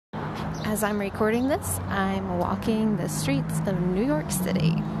As I'm recording this, I'm walking the streets of New York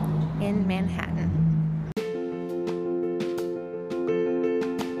City in Manhattan.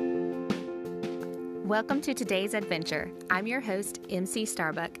 Welcome to today's adventure. I'm your host, MC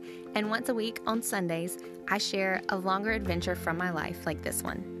Starbuck, and once a week on Sundays, I share a longer adventure from my life like this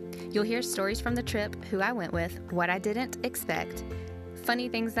one. You'll hear stories from the trip, who I went with, what I didn't expect, funny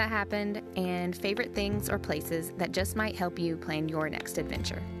things that happened, and favorite things or places that just might help you plan your next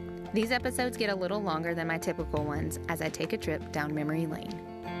adventure. These episodes get a little longer than my typical ones as I take a trip down memory lane.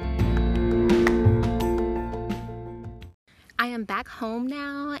 I am back home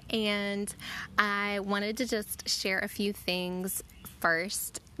now, and I wanted to just share a few things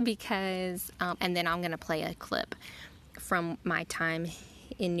first because, and then I'm going to play a clip from my time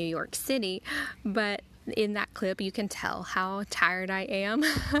in New York City, but in that clip you can tell how tired I am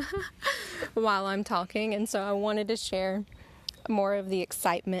while I'm talking, and so I wanted to share more of the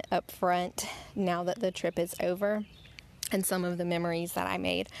excitement up front now that the trip is over and some of the memories that I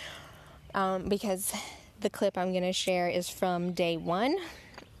made, because the clip I'm going to share is from day one,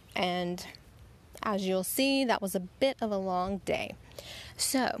 and as you'll see, that was a bit of a long day.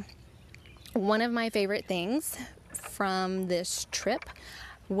 So one of my favorite things from this trip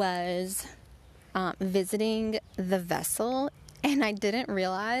was visiting the vessel, and I didn't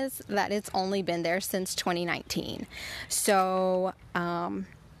realize that it's only been there since 2019. So, I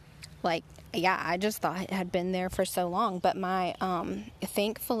just thought it had been there for so long. But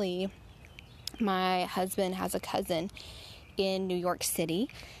thankfully, my husband has a cousin in New York City,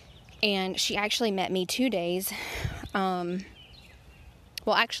 and she actually met me 2 days.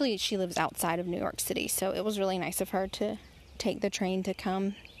 Actually, she lives outside of New York City, so it was really nice of her to take the train to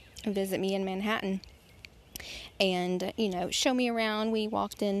come visit me in Manhattan. And, show me around. We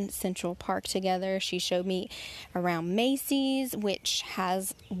walked in Central Park together. She showed me around Macy's, which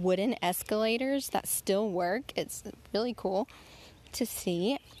has wooden escalators that still work. It's really cool to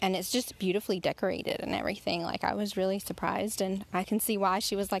see, and it's just beautifully decorated and everything. Like, I was really surprised, and I can see why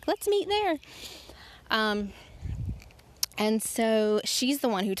she was like, let's meet there. And so she's the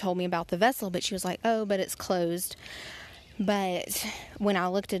one who told me about the vessel, but she was like, oh, but it's closed. But when I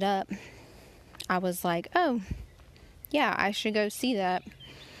looked it up, I was like, oh, yeah, I should go see that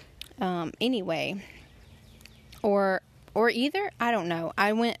anyway. Or either, I don't know.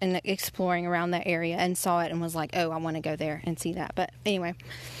 I went and exploring around that area and saw it and was like, oh, I want to go there and see that. But anyway,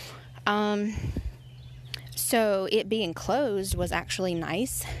 so it being closed was actually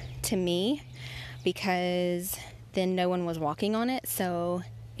nice to me because then no one was walking on it. So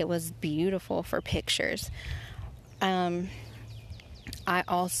it was beautiful for pictures. I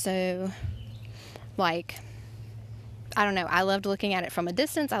also, I don't know, I loved looking at it from a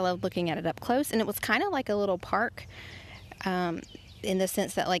distance. I loved looking at it up close. And it was kind of like a little park, in the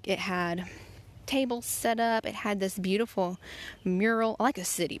sense that, it had tables set up. It had this beautiful mural, like a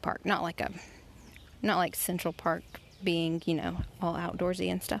city park, not like Central Park being, all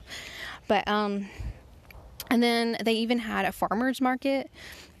outdoorsy and stuff. But, and then they even had a farmer's market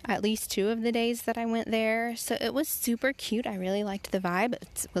at least 2 of the days that I went there. So it was super cute. I really liked the vibe.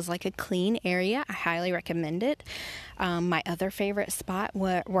 It was like a clean area. I highly recommend it. My other favorite spot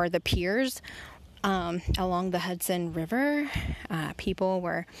were the piers along the Hudson River. People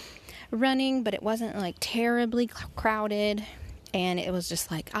were running, but it wasn't terribly crowded. And it was just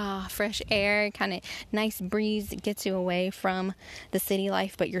fresh air, kind of nice breeze. It gets you away from the city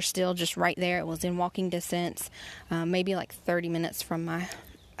life, but you're still just right there. It was in walking distance, maybe 30 minutes from my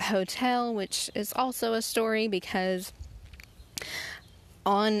hotel, which is also a story because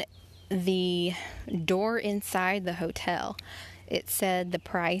on the door inside the hotel, it said the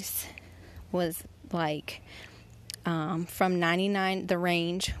price was from $99, the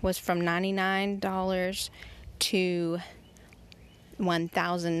range was from $99 to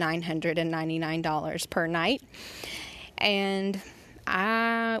 $1,999 per night. And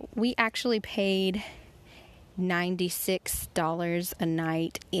we actually paid $96 a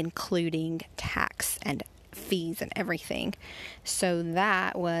night, including tax and fees and everything. So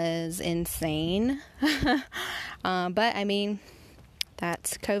that was insane. But I mean,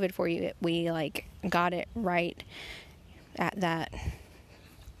 that's COVID for you. We got it right at that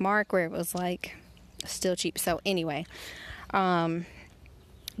mark where it was still cheap. So anyway,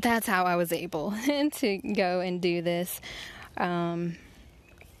 that's how I was able to go and do this.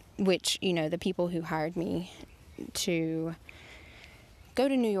 Which, the people who hired me to go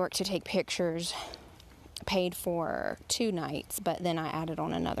to New York to take pictures paid for 2 nights, but then I added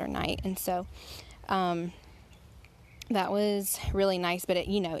on another night. And so, that was really nice, but it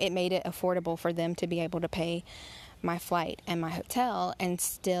made it affordable for them to be able to pay my flight and my hotel and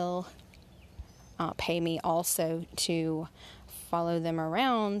still pay me also to follow them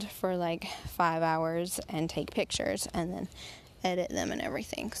around for like 5 hours and take pictures and then edit them and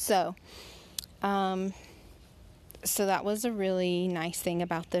everything. So that was a really nice thing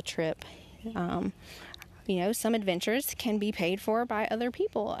about the trip. Some adventures can be paid for by other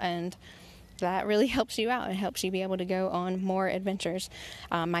people, and that really helps you out. It helps you be able to go on more adventures.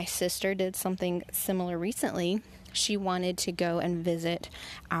 My sister did something similar recently. She wanted to go and visit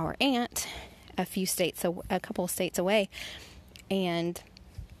our aunt a couple of states away, and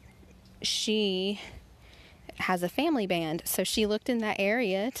she has a family band. So she looked in that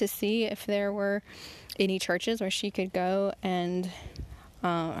area to see if there were any churches where she could go, and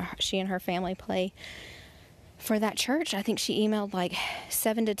she and her family play for that church. I think she emailed like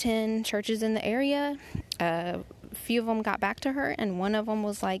 7 to 10 churches in the area. A few of them got back to her, and one of them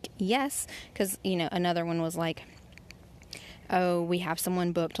was like, yes, because, another one was like, oh, we have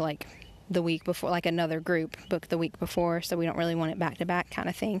someone booked like the week before, like another group booked the week before, so we don't really want it back to back kind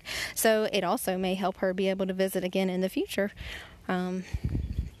of thing. So it also may help her be able to visit again in the future,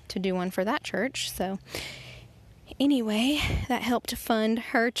 to do one for that church. So anyway, that helped fund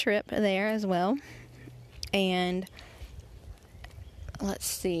her trip there as well. And let's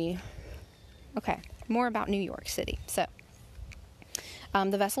see. Okay, more about New York City. So,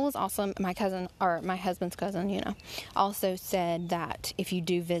 the vessel is awesome. My husband's cousin, also said that if you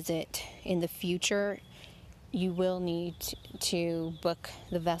do visit in the future, you will need to book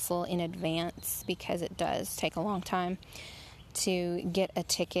the vessel in advance, because it does take a long time to get a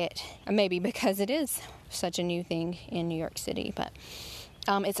ticket, maybe because it is such a new thing in New York City. But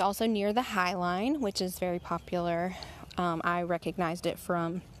it's also near the High Line, which is very popular. I recognized it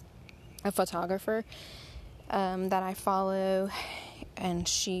from a photographer that I follow, and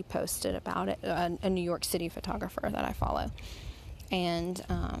she posted about it, a New York City photographer that I follow. And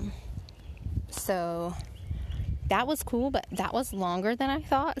so that was cool, but that was longer than I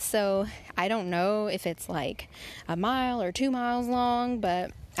thought. So I don't know if it's like a mile or 2 miles long,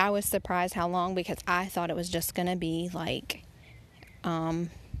 but I was surprised how long, because I thought it was just going to be like, I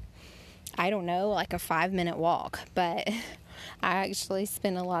don't know, like a 5-minute walk. But I actually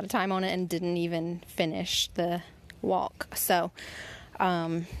spent a lot of time on it and didn't even finish the walk. So,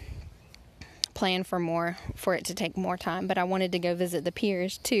 plan for it to take more time, but I wanted to go visit the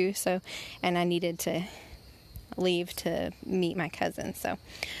piers too. And I needed to leave to meet my cousin.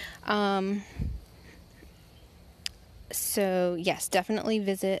 So yes, definitely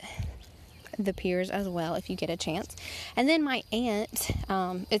visit the piers as well if you get a chance. And then my aunt,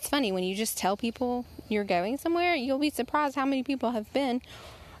 it's funny, when you just tell people you're going somewhere, you'll be surprised how many people have been,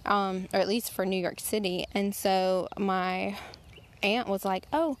 or at least for New York City. And so my aunt was like,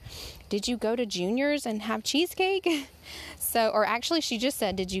 oh, did you go to Junior's and have cheesecake? Or actually she just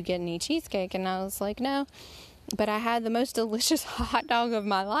said, did you get any cheesecake? And I was like, no, but I had the most delicious hot dog of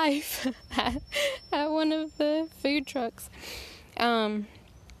my life at one of the food trucks. And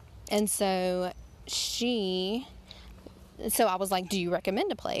so I was like, do you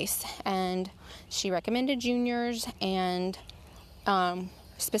recommend a place? And she recommended Junior's, and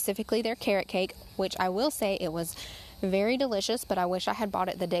specifically their carrot cake, which I will say it was very delicious, but I wish I had bought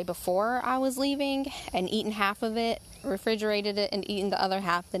it the day before I was leaving and eaten half of it, refrigerated it, and eaten the other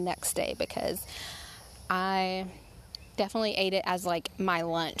half the next day, because I definitely ate it as like my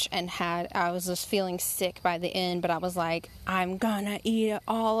lunch, and I was just feeling sick by the end, but I was like, I'm gonna eat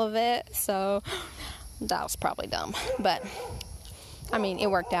all of it. So that was probably dumb, but I mean, it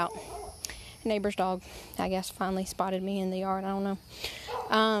worked out. Neighbor's dog, I guess, finally spotted me in the yard. I don't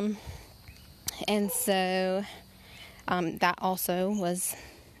know. And so that also was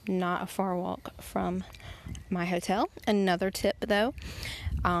not a far walk from my hotel. Another tip though,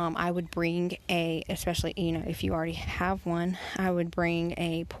 I would bring especially, if you already have one, I would bring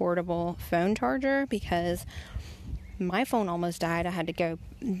a portable phone charger, because my phone almost died. I had to go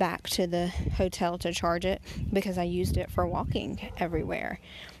back to the hotel to charge it because I used it for walking everywhere.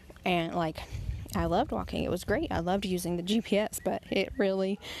 And I loved walking. It was great. I loved using the GPS, but it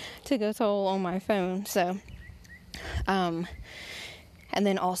really took a toll on my phone. So, and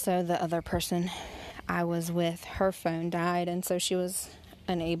then also the other person I was with, her phone died, and so she was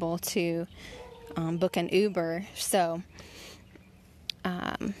unable to book an Uber. So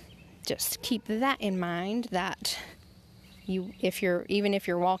just keep that in mind, that even if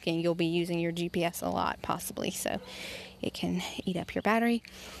you're walking, you'll be using your GPS a lot, possibly, so it can eat up your battery.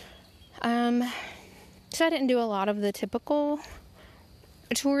 So I didn't do a lot of the typical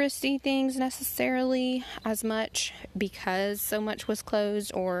touristy things necessarily as much, because so much was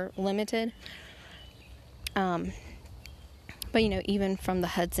closed or limited. But even from the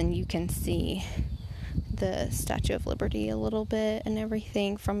Hudson, you can see the Statue of Liberty a little bit and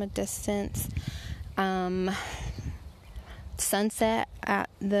everything from a distance. Sunset at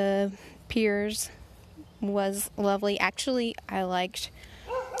the piers was lovely. Actually, I liked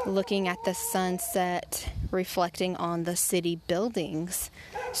looking at the sunset reflecting on the city buildings.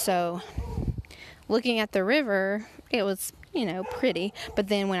 So looking at the river, it was, pretty. But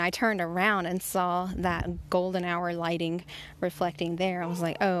then when I turned around and saw that golden hour lighting reflecting there, I was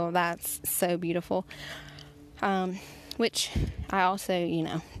like, oh, that's so beautiful. Which I also,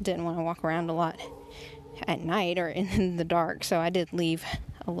 didn't want to walk around a lot at night or in the dark. So I did leave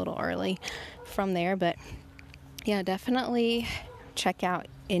a little early from there. But yeah, definitely check out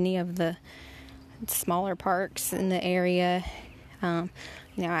any of the smaller parks in the area.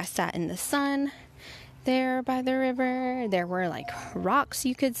 I sat in the sun there by the river. There were like rocks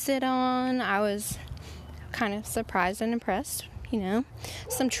you could sit on. I was kind of surprised and impressed,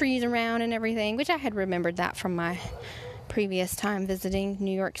 some trees around and everything, which I had remembered that from my previous time visiting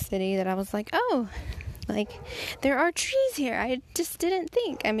New York City, that I was like, oh, like there are trees here. I just didn't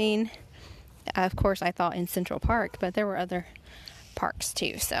think. I mean, of course I thought in Central Park, but there were other parks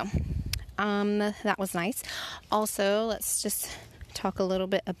too. So that was nice. Also, let's just talk a little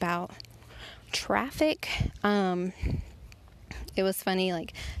bit about traffic. It was funny,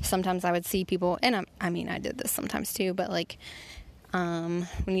 like sometimes I would see people, and I did this sometimes too, but like when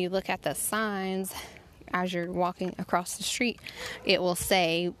you look at the signs as you're walking across the street, it will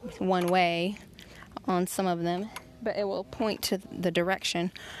say one way on some of them, but it will point to the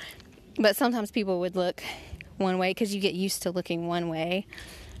direction. But sometimes people would look one way because you get used to looking one way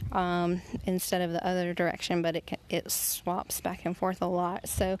instead of the other direction, but it swaps back and forth a lot.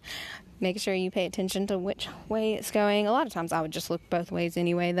 So make sure you pay attention to which way it's going. A lot of times I would just look both ways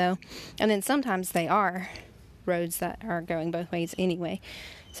anyway, though. And then sometimes they are roads that are going both ways anyway.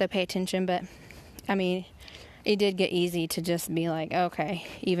 So pay attention. But, it did get easy to just be like, okay,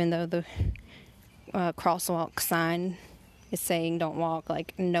 even though the crosswalk sign is saying don't walk,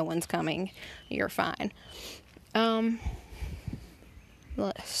 like no one's coming, you're fine.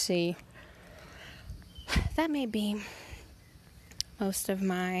 Let's see. That may be most of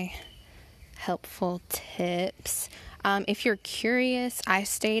my helpful tips. If you're curious, I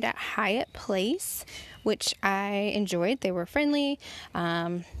stayed at Hyatt Place, which I enjoyed. They were friendly.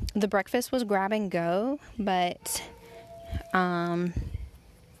 The breakfast was grab and go, but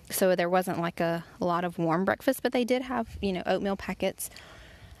so there wasn't like a lot of warm breakfast, but they did have, oatmeal packets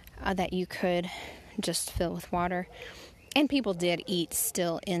that you could just fill with water. And people did eat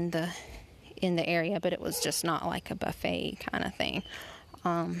still in the area, but it was just not like a buffet kind of thing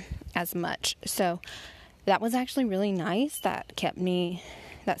as much. So that was actually really nice. That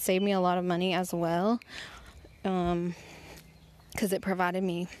saved me a lot of money as well, because it provided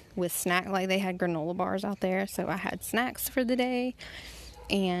me with snack. Like they had granola bars out there, so I had snacks for the day,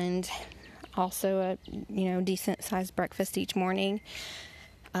 and also a decent sized breakfast each morning.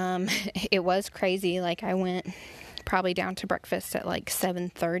 It was crazy. Like I went probably down to breakfast at like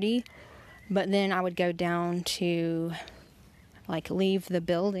 7:30, but then I would go down to like leave the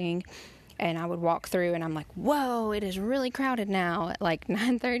building, and I would walk through, and I'm like, whoa, it is really crowded now at like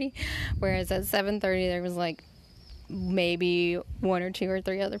 9:30, whereas at 7:30 there was like maybe one or two or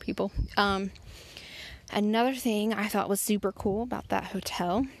three other people. Another thing I thought was super cool about that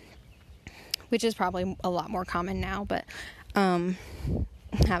hotel, which is probably a lot more common now, but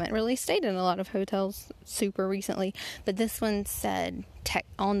haven't really stayed in a lot of hotels super recently, but this one said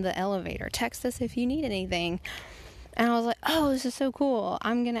on the elevator, text us if you need anything. And I was like, oh, this is so cool.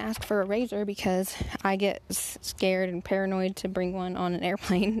 I'm going to ask for a razor because I get scared and paranoid to bring one on an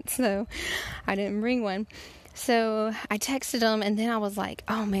airplane. So I didn't bring one. So I texted them, and then I was like,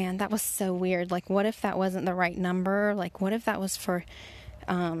 oh man, that was so weird. Like, what if that wasn't the right number? Like, what if that was for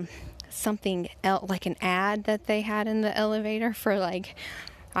something else, like an ad that they had in the elevator for like,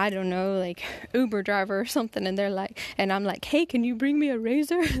 I don't know, like Uber driver or something. And they're like, and I'm like, hey, can you bring me a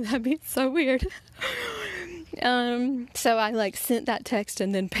razor? That'd be so weird. So I like sent that text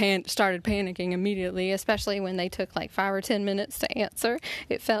and then started panicking immediately, especially when they took like 5 or 10 minutes to answer.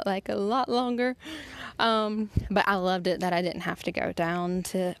 It felt like a lot longer. But I loved it that I didn't have to go down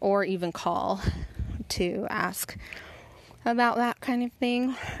to, or even call to ask about that kind of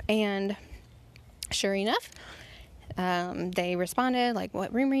thing. And sure enough, they responded like,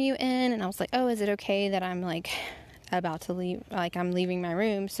 what room are you in? And I was like, oh, is it okay that I'm like about to leave, like I'm leaving my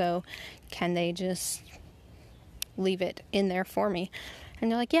room, so can they just leave it in there for me?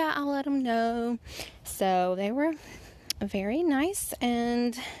 And they're like, yeah, I'll let them know. So they were very nice,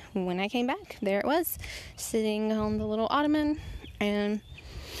 and when I came back, there it was, sitting on the little ottoman, and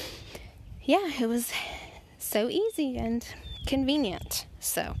yeah, it was so easy and convenient.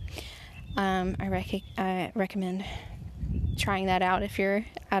 So I recommend trying that out if you're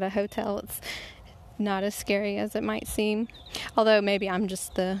at a hotel. It's not as scary as it might seem. Although maybe I'm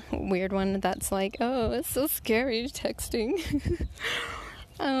just the weird one that's like, oh, it's so scary texting.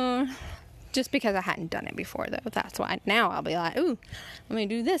 Just because I hadn't done it before, though. That's why now I'll be like, ooh, let me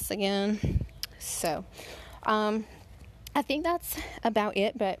do this again. So, I think that's about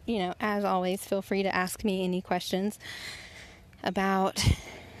it. But, as always, feel free to ask me any questions about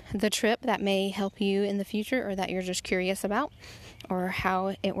the trip that may help you in the future, or that you're just curious about, or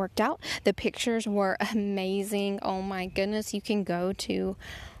how it worked out. The pictures were amazing. Oh my goodness. You can go to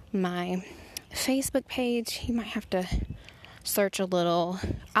my Facebook page. You might have to search a little.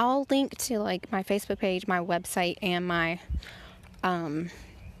 I'll link to like my Facebook page, my website, and my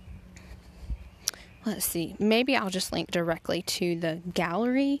let's see, maybe I'll just link directly to the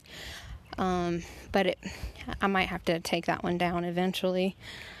gallery, but I might have to take that one down eventually.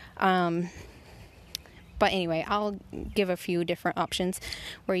 But anyway, I'll give a few different options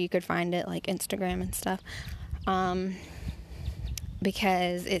where you could find it, like Instagram and stuff,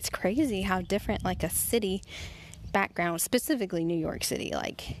 because it's crazy how different like a city background, specifically New York City,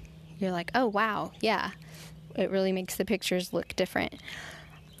 like you're like, oh wow, yeah, it really makes the pictures look different.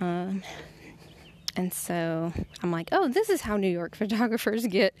 And so I'm like, oh, this is how New York photographers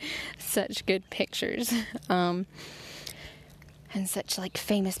get such good pictures, and such like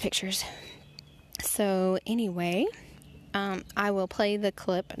famous pictures. So anyway, I will play the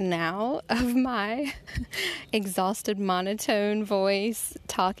clip now of my exhausted monotone voice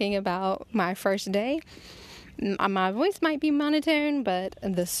talking about my first day. My voice might be monotone, but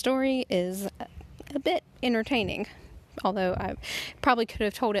the story is a bit entertaining. Although I probably could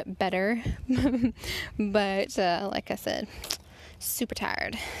have told it better. But like I said, super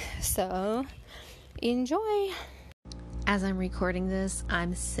tired. So enjoy. As I'm recording this,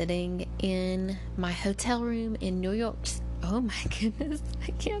 I'm sitting in my hotel room in New York. Oh my goodness,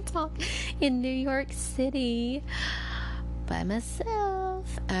 I can't talk. In New York City by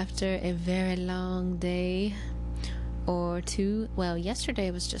myself after a very long day or two. Well, yesterday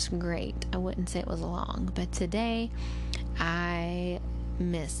was just great. I wouldn't say it was long, but today I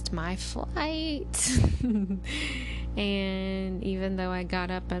missed my flight. And even though I got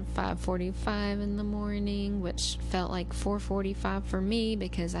up at 5:45 in the morning, which felt like 4:45 for me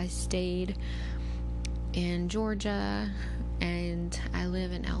because I stayed in Georgia and I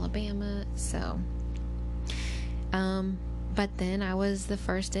live in Alabama, so but then I was the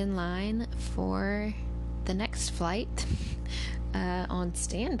first in line for the next flight on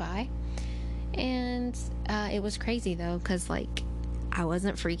standby. And it was crazy though, because like I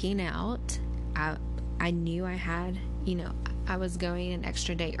wasn't freaking out. I knew I had, I was going an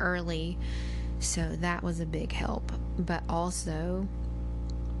extra day early, so that was a big help. But also,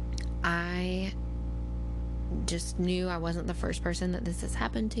 I just knew I wasn't the first person that this has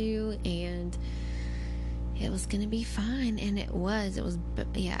happened to, and it was going to be fine. And it was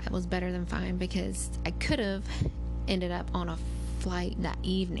better than fine, because I could have ended up on a flight that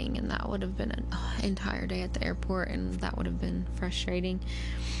evening, and that would have been an entire day at the airport, and that would have been frustrating.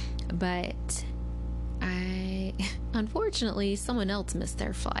 But unfortunately, someone else missed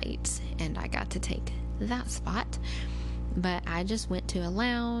their flight, and I got to take that spot. But I just went to a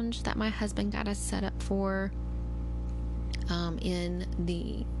lounge that my husband got us set up for in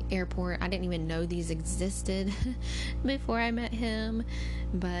the airport. I didn't even know these existed before I met him,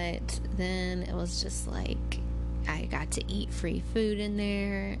 but then it was just like I got to eat free food in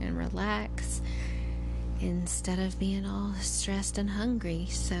there and relax instead of being all stressed and hungry.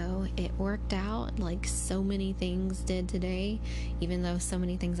 So it worked out, like so many things did today, even though so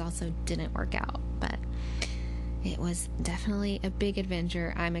many things also didn't work out. But it was definitely a big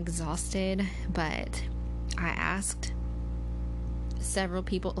adventure. I'm exhausted, but I asked several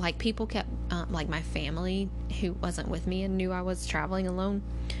people, like people kept, like my family who wasn't with me and knew I was traveling alone,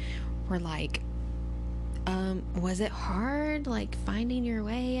 were like, was it hard, like finding your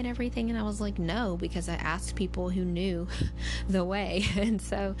way and everything? And I was like, no, because I asked people who knew the way. And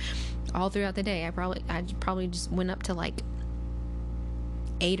so all throughout the day, I probably just went up to like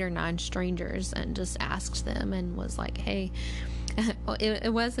 8 or 9 strangers and just asked them and was like, hey,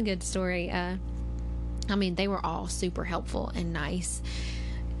 it was a good story. I mean, they were all super helpful and nice.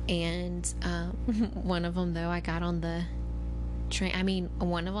 And one of them, though, I got on the train. I mean,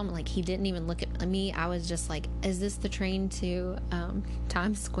 one of them, like, he didn't even look at me. I was just like, is this the train to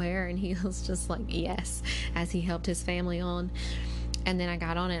Times Square? And he was just like, yes, as he helped his family on. And then I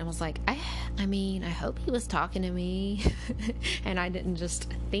got on it and was like, I mean, I hope he was talking to me. And I didn't just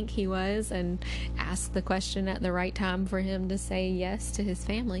think he was and ask the question at the right time for him to say yes to his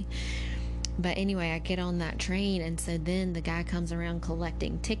family. But anyway, I get on that train, and so then the guy comes around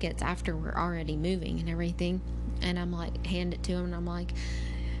collecting tickets after we're already moving and everything. And I'm like, hand it to him, and I'm like,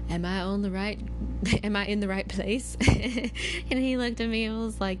 am I in the right place? And he looked at me and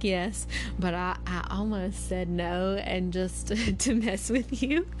was like, yes. But I almost said no, and just to mess with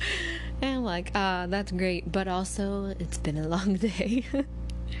you. And I'm like, that's great. But also, it's been a long day.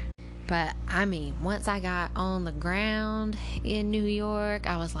 But I mean, once I got on the ground in New York,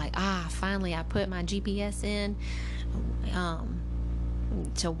 I was like, finally I put my GPS in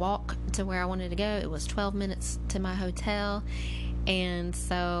to walk to where I wanted to go. It was 12 minutes to my hotel. And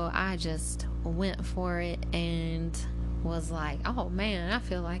so I just went for it and was like, oh man, I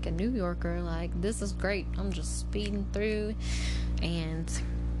feel like a New Yorker. Like, this is great. I'm just speeding through. And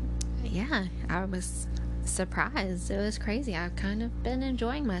yeah, I was surprised. It was crazy. I've kind of been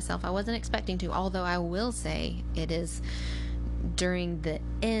enjoying myself. I wasn't expecting to, although I will say it is during the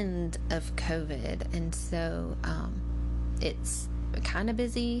end of COVID, and so it's kind of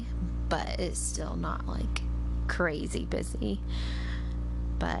busy, but it's still not like crazy busy.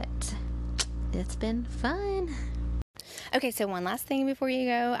 But it's been fun. Okay, so one last thing before you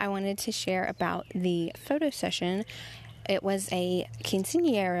go, I wanted to share about the photo session. It was a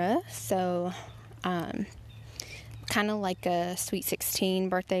quinceañera, so kind of like a sweet 16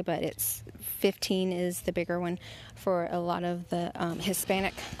 birthday, but it's 15 is the bigger one for a lot of the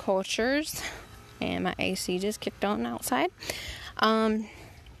Hispanic cultures. And my AC just kicked on outside. And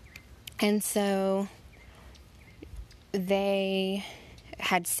so they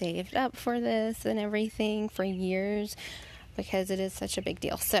had saved up for this and everything for years because it is such a big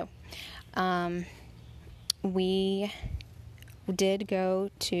deal. So we did go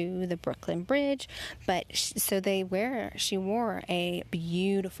to the Brooklyn Bridge, but she wore a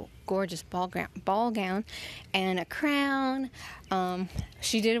beautiful, gorgeous ball gown and a crown.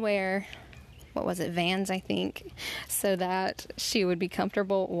 She did wear, Vans, I think, so that she would be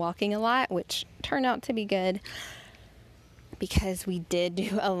comfortable walking a lot, which turned out to be good because we did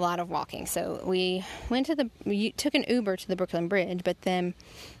do a lot of walking. So we took an Uber to the Brooklyn Bridge, but then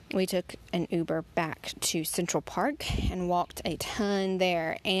we took an Uber back to Central Park and walked a ton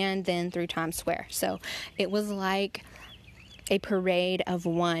there and then through Times Square. So it was like a parade of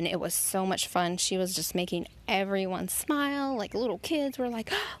one. It was so much fun. She was just making everyone smile. Like, little kids were like,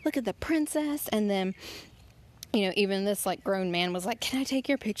 oh, look at the princess. And then, even this like grown man was like, can I take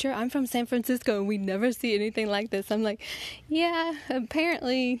your picture? I'm from San Francisco and we never see anything like this. I'm like, yeah,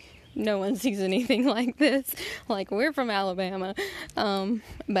 apparently no one sees anything like this. Like, we're from Alabama.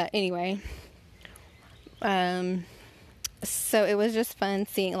 But anyway, so it was just fun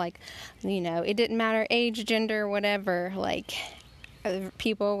seeing, like, it didn't matter age, gender, whatever. Like,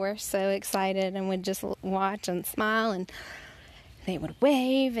 people were so excited and would just watch and smile, and they would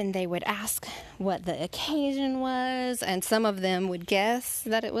wave and they would ask what the occasion was, and some of them would guess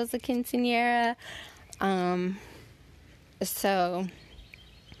that it was a quinceañera. So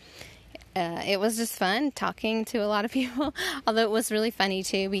it was just fun talking to a lot of people, although it was really funny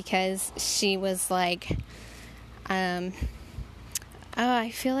too, because she was like,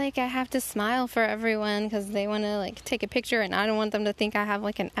 I feel like I have to smile for everyone because they want to like take a picture, and I don't want them to think I have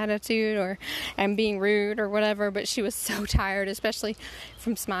like an attitude or I'm being rude or whatever. But she was so tired, especially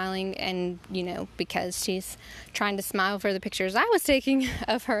from smiling, and because she's trying to smile for the pictures I was taking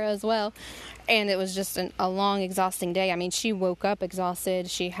of her as well. And it was just a long, exhausting day. I mean, she woke up exhausted.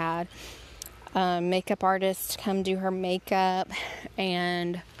 She had makeup artist come do her makeup,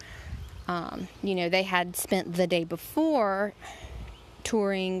 and they had spent the day before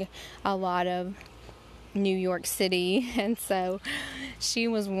touring a lot of New York City, and so she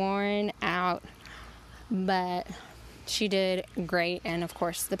was worn out, but she did great. And of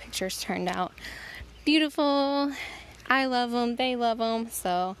course the pictures turned out beautiful. I love them, they love them,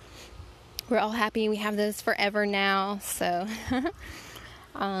 so we're all happy. We have those forever now. So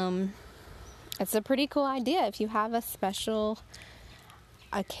it's a pretty cool idea. If you have a special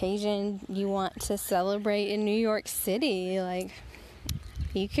occasion you want to celebrate in New York City, like,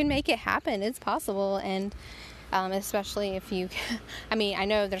 you can make it happen. It's possible. And especially if you, I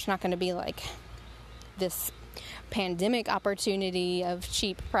know there's not going to be like this pandemic opportunity of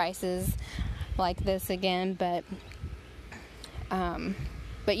cheap prices like this again, but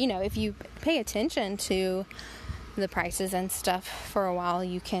if you pay attention to the prices and stuff for a while,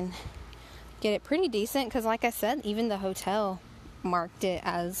 you can get it pretty decent. Because like I said, even the hotel marked it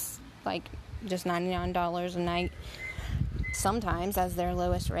as like just $99 a night. sometimes as their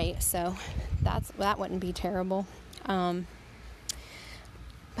lowest rate, so that wouldn't be terrible. But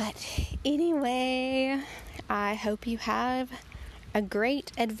anyway, I hope you have a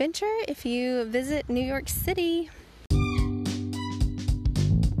great adventure if you visit New York City.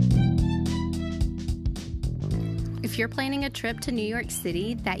 If you're planning a trip to New York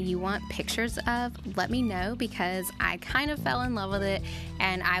City that you want pictures of, let me know, because I kind of fell in love with it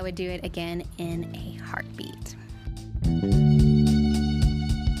and I would do it again in a heartbeat.